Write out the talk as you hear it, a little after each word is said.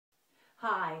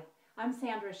Hi, I'm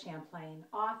Sandra Champlain,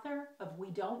 author of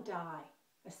We Don't Die,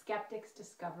 A Skeptic's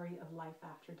Discovery of Life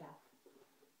After Death.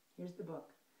 Here's the book.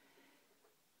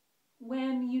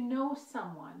 When you know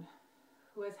someone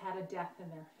who has had a death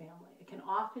in their family, it can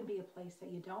often be a place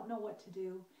that you don't know what to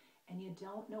do and you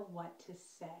don't know what to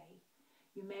say.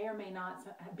 You may or may not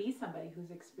be somebody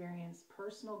who's experienced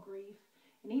personal grief,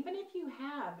 and even if you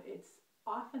have, it's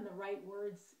often the right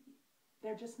words,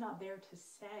 they're just not there to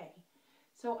say.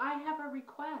 So I have a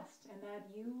request, and that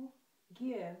you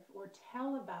give or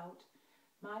tell about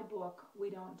my book,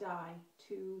 We Don't Die,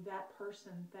 to that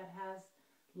person that has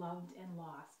loved and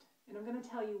lost. And I'm going to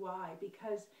tell you why.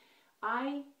 Because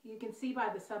you can see by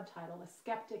the subtitle, A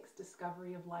Skeptic's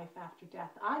Discovery of Life After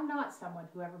Death. I'm not someone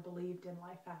who ever believed in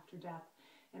life after death.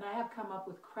 And I have come up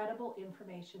with credible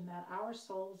information that our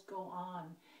souls go on,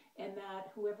 and that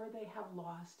whoever they have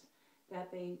lost, that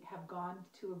they have gone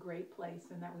to a great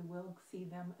place and that we will see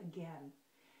them again.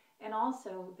 And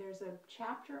also, there's a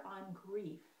chapter on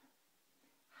grief,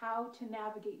 how to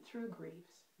navigate through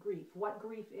grief, what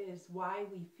grief is, why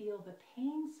we feel the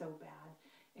pain so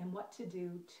bad, and what to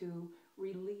do to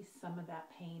release some of that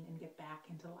pain and get back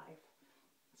into life.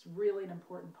 It's really an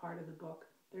important part of the book.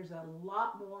 There's a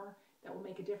lot more that will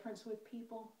make a difference with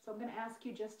people. So I'm going to ask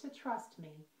you just to trust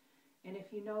me. And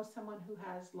if you know someone who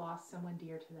has lost someone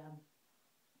dear to them,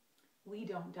 We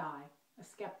Don't Die, A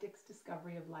Skeptic's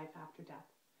Discovery of Life After Death.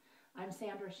 I'm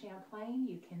Sandra Champlain.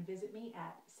 You can visit me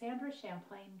at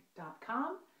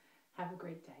sandrachamplain.com. Have a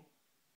great day.